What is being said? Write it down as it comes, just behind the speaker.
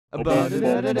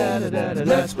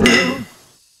Let's brew.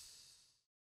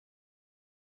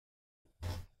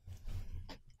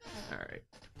 Alright.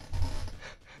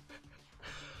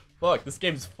 Fuck, this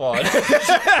game's fun.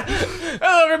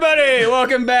 Hello everybody!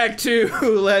 Welcome back to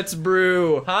Let's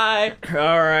Brew. Hi.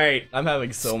 Alright. I'm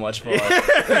having so much fun.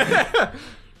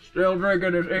 Still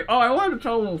drinking this. Oh, I wanted to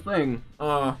tell a little thing.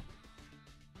 We're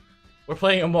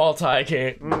playing a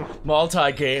multi-game.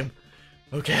 Multi-game.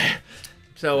 Okay.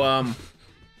 So,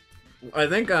 I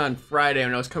think on Friday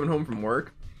when I was coming home from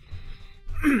work,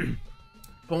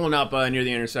 pulling up near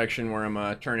the intersection where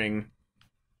I'm turning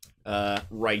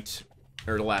right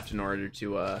or left in order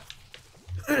to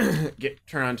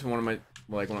turn onto one of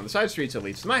the side streets that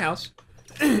leads to my house,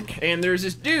 and there's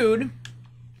this dude.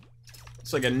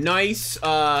 It's like a nice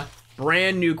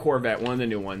brand new Corvette, one of the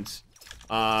new ones,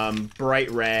 bright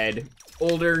red,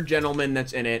 older gentleman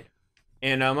that's in it,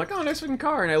 and I'm like, oh, nice looking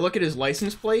car, and I look at his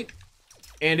license plate,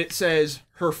 and it says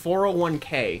her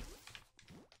 401k.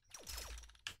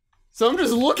 So I'm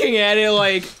just looking at it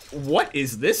like, what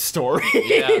is this story?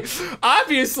 Yeah.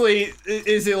 Obviously,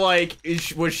 is it like,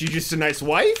 was she just a nice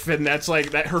wife, and that's like,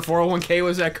 that her 401k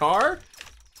was that car?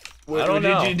 I don't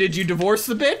know. Did you divorce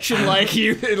the bitch and like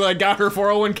you like got her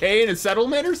 401k in a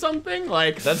settlement or something?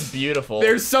 Like, That's beautiful.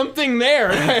 there's something there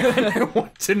that I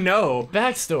want to know.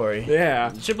 Backstory.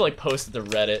 Yeah. You should like post it to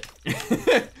Reddit.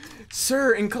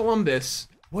 Sir, in Columbus,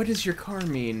 what does your car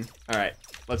mean? All right,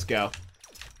 let's go.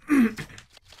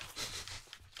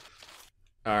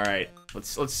 All right,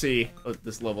 let's see what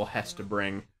this level has to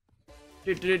bring.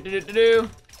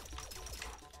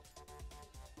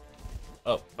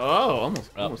 Oh. Oh,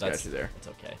 almost That's, got you there. It's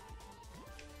okay.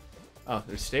 Oh,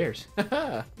 there's stairs.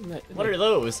 What are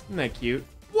those? Isn't that cute?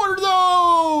 What are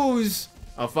those?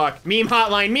 Oh fuck! Meme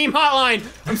hotline! Meme hotline!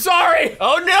 I'm sorry.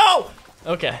 Oh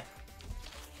no! Okay.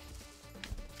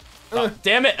 Oh,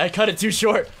 damn it! I cut it too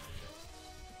short.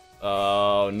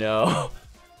 Oh no.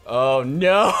 Oh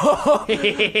no.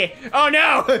 Oh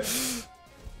no!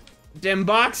 Dim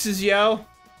boxes, yo.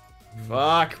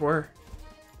 Fuck, we're.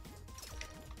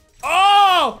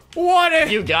 Oh! What a.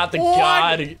 You got the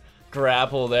god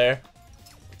grapple there.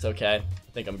 It's okay.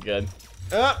 I think I'm good.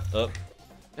 Oh. Oh,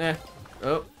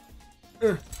 Oh.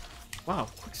 Wow,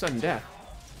 quick sudden death.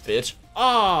 bitch.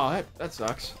 Oh, that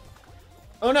sucks.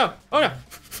 Oh no! Oh no!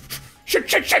 Shit!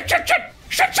 Shit! Shit! Shit! Shit!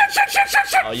 Shit! Shit! Shit! Shit! Shit!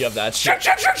 Shit! Oh, you have that shit.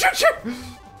 Shit! Shit! Shit! Shit! Shit!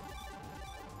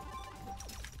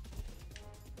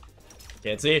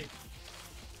 Can't see.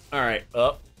 All right.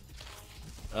 Oh.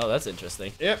 Oh, that's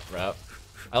interesting. Yep. Route.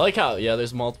 I like how, yeah,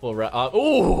 there's multiple route.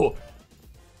 Ooh!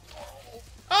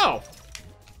 Oh.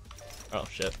 Oh,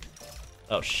 shit.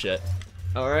 Oh, shit.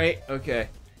 All right. Okay.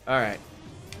 All right.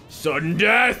 Sudden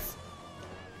death.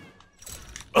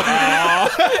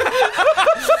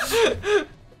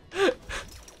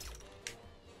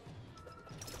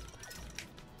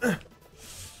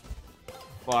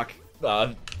 Fuck.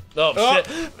 Oh, Oh. shit.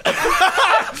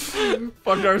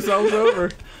 Fucked ourselves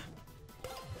over.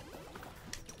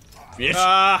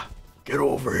 Bitch. Get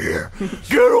over here.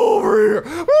 Get over here.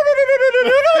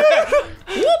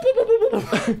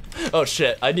 Oh,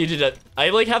 shit. I needed to. I,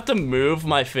 like, have to move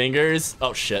my fingers.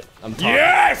 Oh, shit. I'm talking.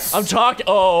 Yes. I'm talking.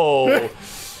 Oh.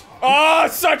 Oh,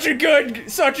 such a good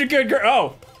girl.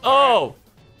 Oh. Oh.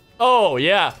 Oh,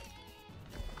 yeah.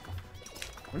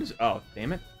 What is? Oh,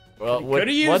 damn it. Well,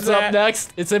 Coulda used what's that. up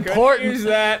next? It's Couldn't important. use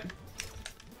that.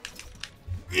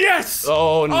 Yes.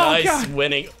 Oh, nice God.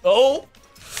 winning. Oh.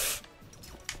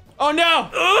 Oh no.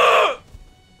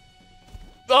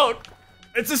 Oh.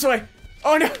 It's this way.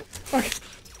 Oh no. Okay.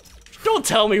 Don't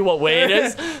tell me what way it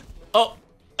is. Oh.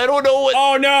 I don't know what.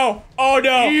 Oh no. Oh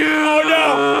no. Yes! Oh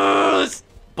no.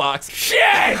 Box. Shit.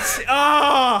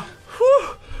 Ah.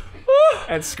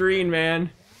 That screen, man.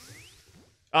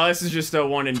 Oh, this is just a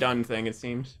one and done thing, it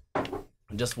seems.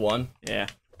 Just one? Yeah.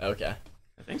 Okay.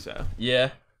 I think so. Yeah.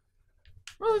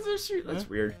 Well, that's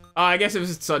weird. Oh, I guess it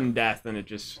was sudden death, and it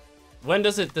just. When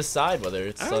does it decide whether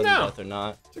it's I don't sudden know. death or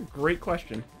not? It's a great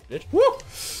question. Bitch. Woo!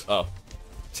 Oh.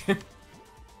 Shit.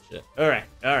 All right.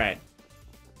 All right.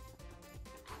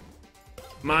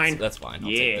 Mine. That's fine. I'll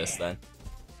Yeah. take this then.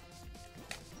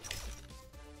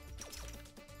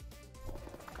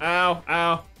 Ow!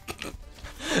 Ow!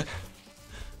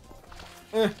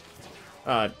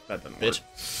 That doesn't Bitch.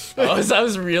 work. I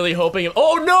was really hoping.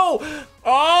 Oh no!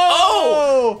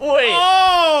 Oh! Oh! Wait.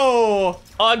 Oh!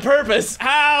 On purpose.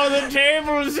 How the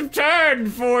tables have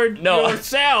turned for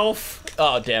yourself.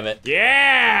 Oh, damn it.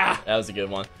 Yeah! That was a good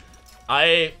one.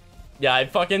 I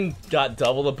fucking got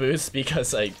double the boost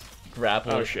because I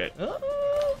grappled. Oh shit. You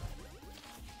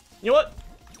know what?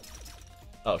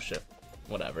 Oh shit.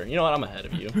 Whatever. You know what? I'm ahead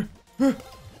of you.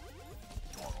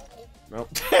 Nope.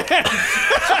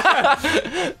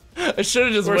 I should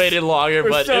have just waited longer,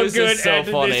 but it was just so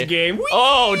funny. This game.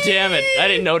 Oh, damn it. I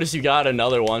didn't notice you got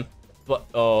another one. But,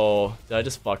 oh, did I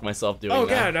just fuck myself doing that? Oh,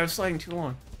 God, I was sliding too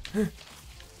long.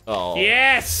 Oh.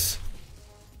 Yes!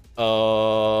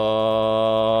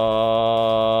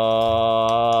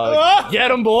 Get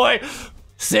him, boy!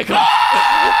 Sick him!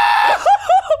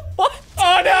 What?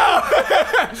 Oh, no!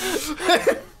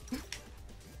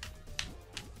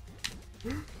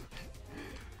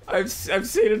 I've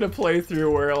seen it a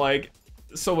playthrough where, like,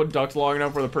 someone ducked long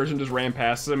enough where the person just ran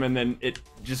past them, and then it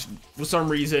just, for some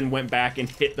reason, went back and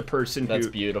hit the person That's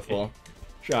who beautiful.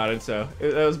 Shot it, so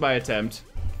that was my attempt.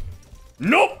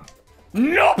 Nope!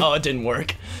 Nope! Oh, it didn't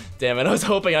work. Damn it, I was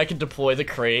hoping I could deploy the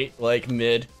crate, like,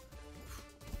 mid.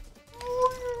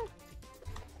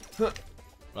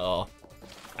 Oh.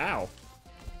 Ow.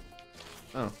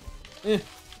 Oh. Eh.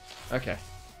 Okay.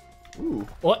 Ooh.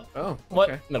 What? Oh, What?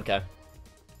 okay. Okay.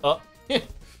 Oh.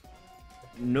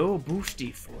 No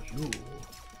boosty for you.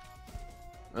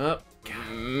 Oh,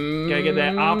 gotta get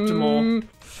that optimal.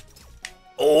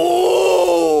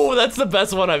 Oh, that's the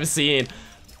best one I've seen.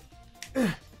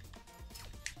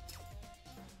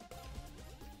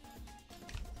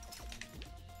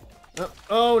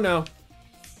 Oh no.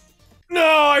 No,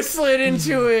 I slid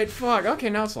into it. Fuck. Okay,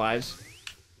 now it's lives.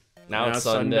 Now it's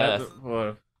sudden death.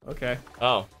 Whoa. Okay.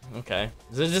 Oh, okay.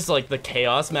 Is it just like the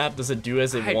chaos map? Does it do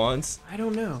as it wants? I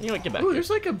don't know. You know what, get back Ooh, here. there's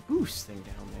like a boost thing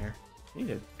down there. I need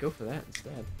to go for that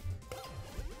instead.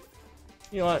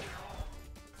 You know what?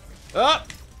 Oh!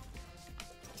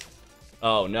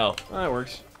 Oh, no. Oh, that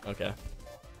works. Okay.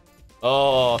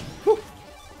 Oh.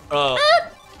 Oh.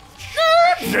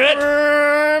 Shit!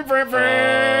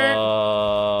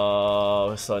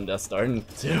 Oh, sudden death starting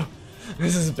too.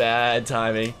 This is bad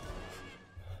timing.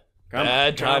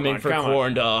 Bad timing for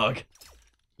corn dog.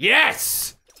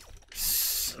 Yes!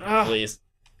 Please.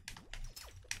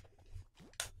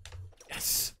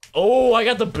 Yes. Oh, I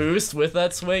got the boost with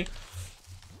that swing.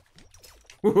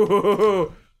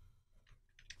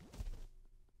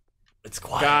 It's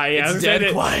quiet. Yeah, it's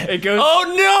dead quiet. It goes.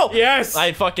 Oh no! Yes!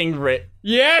 I fucking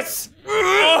Yes!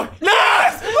 Oh,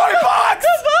 yes! My box!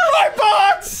 My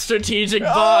box! Strategic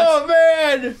box. Oh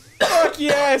man! Fuck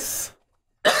yes!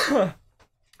 Are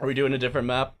we doing a different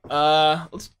map?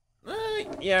 Let's.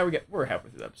 Yeah, we're halfway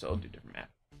through the episode. I'll do a different map.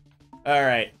 All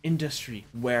right, industry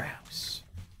warehouse.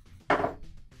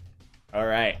 All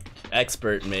right,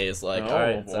 Expert maze, like. Oh all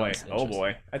right, boy! Oh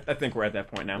boy! I think we're at that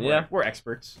point now. Yeah, we're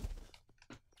experts.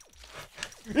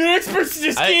 You're experts in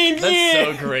this game. That's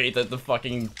so great that the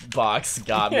fucking box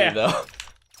got me though.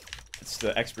 It's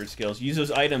the expert skills. Use those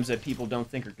items that people don't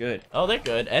think are good. Oh, they're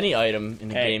good. Any item in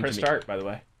the game. Press start, by the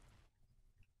way.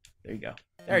 There you go.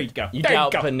 There you go. You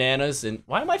doubt bananas and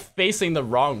why am I facing the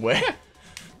wrong way?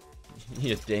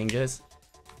 You dingus.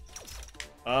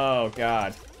 Oh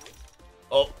god.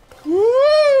 Oh.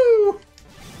 Woo!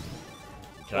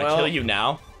 Can I kill you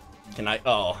now? Can I?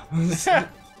 Oh.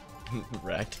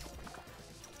 Wrecked.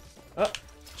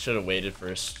 Should have waited for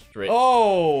a straight.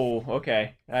 Oh,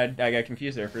 okay. I got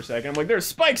confused there for a second. I'm like, there's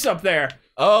spikes up there.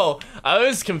 Oh, I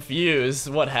was confused.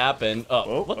 What happened?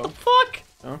 Oh, what the fuck?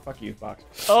 Oh, fuck you, box.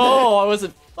 Oh, I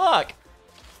wasn't. Fuck.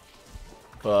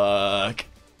 Fuck.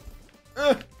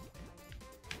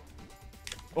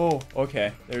 Oh,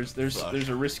 okay. There's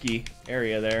a risky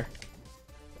area there.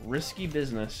 Risky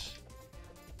business.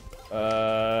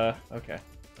 Okay.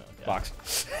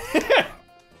 Box.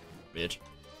 Bitch.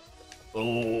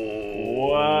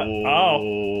 Oh.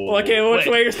 Oh. Okay, which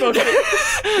way you're supposed to?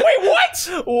 Wait,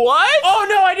 what? What? Oh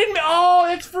no, I didn't. Oh,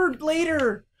 that's for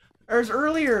later. Or it's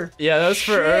earlier. Yeah, that was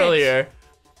for earlier.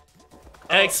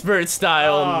 Expert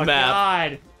style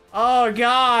map. Oh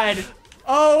god.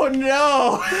 Oh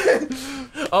no.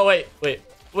 Oh wait.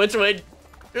 Which way?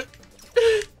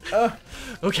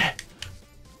 Okay.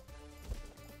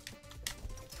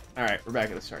 All right, we're back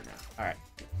at the start now. All right.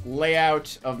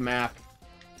 Layout of map.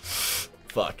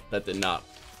 Fuck, that did not.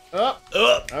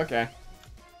 Okay.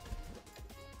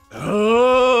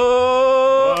 Oh.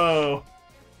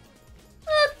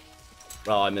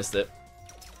 Oh, I missed it.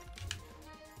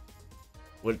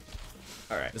 What?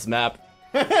 All right. This map.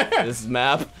 This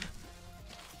map.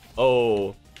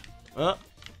 Oh.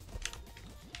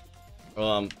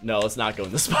 No, let's not go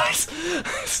in the spice.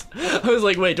 I was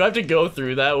like, wait, do I have to go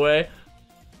through that way?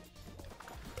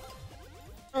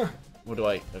 What do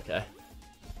I? Okay.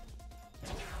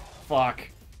 Fuck.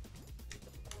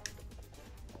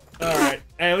 Alright.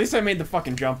 Hey, at least I made the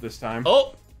fucking jump this time.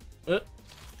 Oh!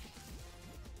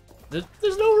 There's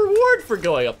no reward for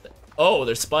going up there. Oh,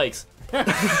 there's spikes.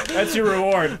 That's your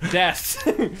reward. Death.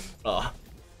 Oh.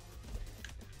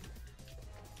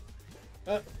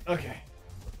 Okay.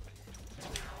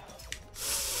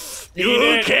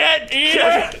 You can't eat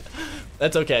it!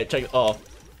 That's okay. Check. Oh.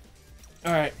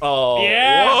 Alright. Oh.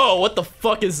 Yeah! Whoa, what the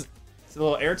fuck is... It's a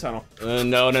little air tunnel.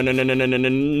 No.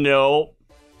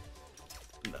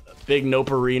 Big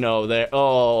noperino there.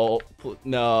 Oh,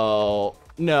 no.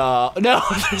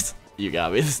 There's... You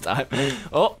got me this time.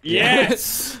 Oh.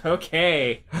 Yes!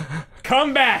 Okay.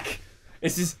 Come back!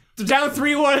 This is down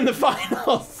 3-1 in the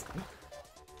finals!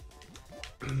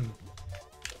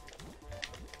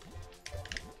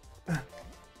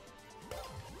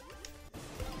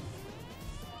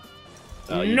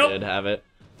 Oh, you did have it.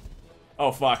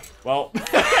 Oh, fuck. Well.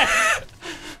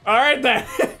 Alright then.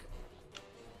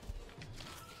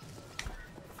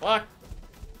 Fuck.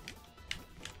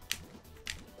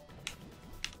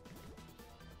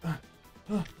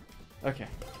 Okay.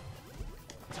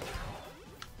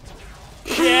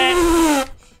 Shit!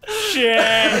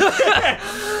 Shit!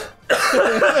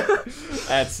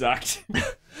 That sucked.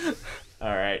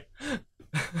 Alright.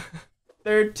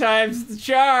 Third time's the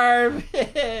charm!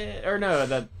 Or no,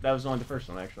 that was only the first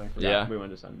one, actually. I forgot. Yeah. We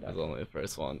went to sudden death. That was only the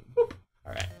first one.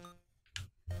 Alright.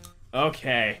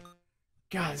 Okay.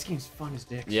 God, this game's fun as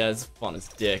dick. Yeah, it's fun as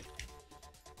dick.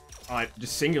 Oh,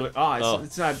 just singular. Oh,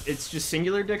 it's not. It's just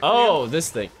singular dick. Oh, this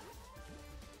thing.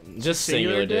 Just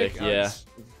singular dick. Oh, Yeah.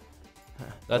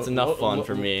 That's enough fun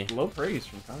for me. Low praise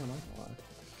from Connor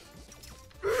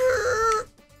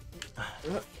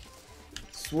Michael.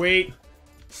 Sweet.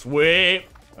 Sweet.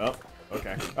 Oh,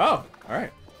 okay. Oh,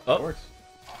 alright. Oh. That works.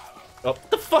 Oh,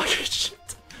 the fuck? Shit.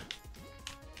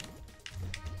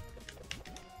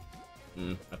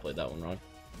 I played that one wrong.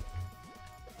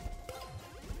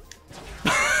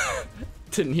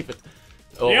 Didn't even.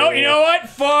 Oh. You know what?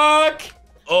 Fuck.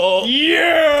 Oh.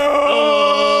 Yeah. Oh.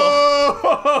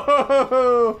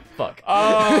 Fuck.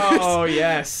 Oh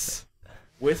yes.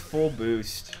 With full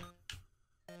boost.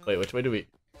 Wait, which way do we?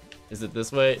 Is it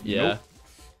this way? Yeah. Nope.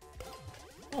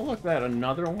 Oh look, that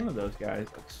another one of those guys.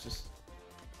 It's just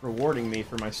rewarding me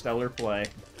for my stellar play.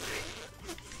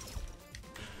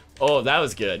 Oh, that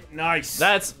was good. Nice.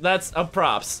 That's a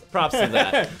props. Props to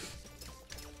that.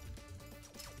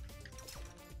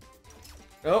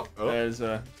 Oh, that is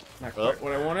not quite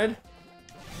what I wanted.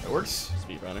 That works.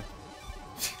 SpeedRunner.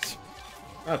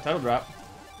 Oh, title drop.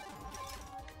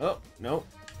 Oh, no.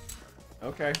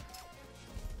 Okay.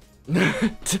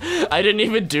 I didn't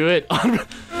even do it on.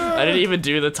 I didn't even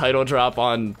do the title drop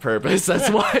on purpose. That's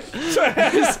why.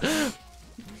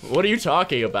 What are you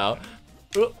talking about?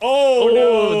 Oh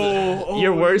no!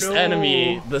 Your worst no.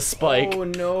 enemy, the spike. Oh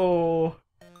no!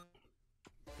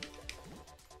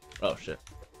 Oh shit.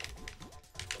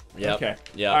 Yep. Okay.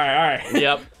 Yeah. All right.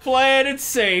 Yep. Playing it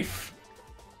safe.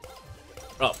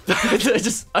 Oh,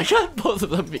 I got both of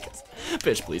them because,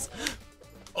 bitch, please.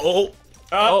 Oh.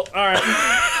 Oh. All right.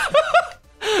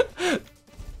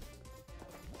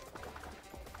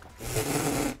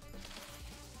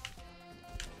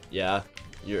 Yeah,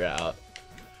 you're out.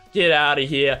 Get out of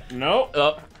here. Nope.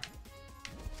 Oh.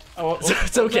 Oh,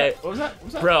 It's okay. What was that? What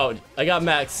was that? Bro, I got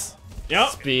max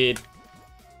speed.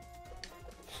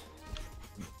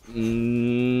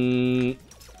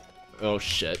 Oh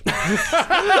shit.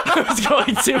 I was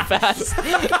going too fast.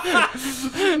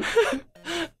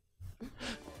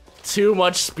 Too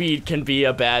much speed can be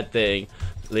a bad thing,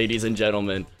 ladies and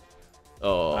gentlemen.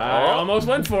 Oh. I almost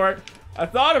went for it. I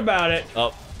thought about it.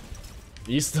 Oh.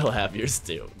 You still have yours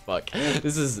too. Fuck.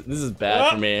 This is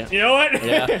bad for me. You know what?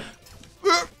 Yeah.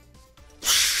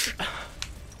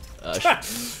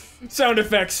 Sound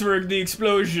effects for the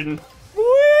explosion. Woo!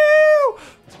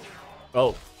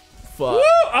 Oh. Fuck. Woo!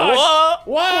 Oh,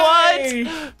 Whoa! why?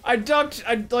 What? I ducked.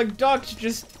 I like ducked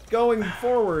just going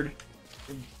forward.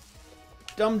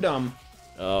 Dumb.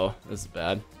 Oh, this is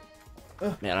bad.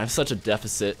 Man, I have such a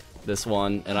deficit this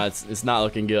one, and it's not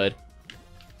looking good.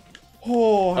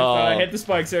 Oh, I thought I hit the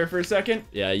spikes there for a second.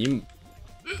 Yeah, you.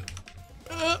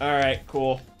 All right,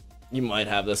 cool. You might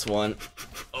have this one.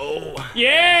 Oh.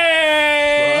 Yeah!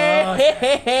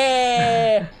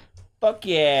 Fuck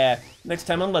yeah! Next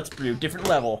time on Let's Brew, different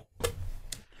level.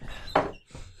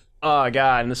 Oh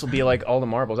god, and this will be like all the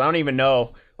marbles. I don't even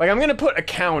know. Like, I'm gonna put a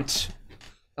count.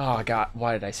 Oh god,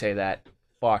 why did I say that?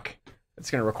 Fuck.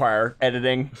 It's gonna require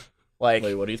editing. Like,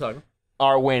 wait, what are you talking?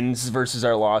 Our wins versus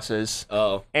our losses.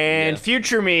 Oh. And yeah.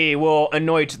 future me will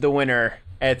anoint the winner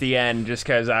at the end, just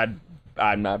because I'm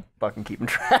not fucking keeping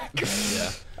track.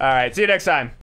 Yeah. All right, see you next time.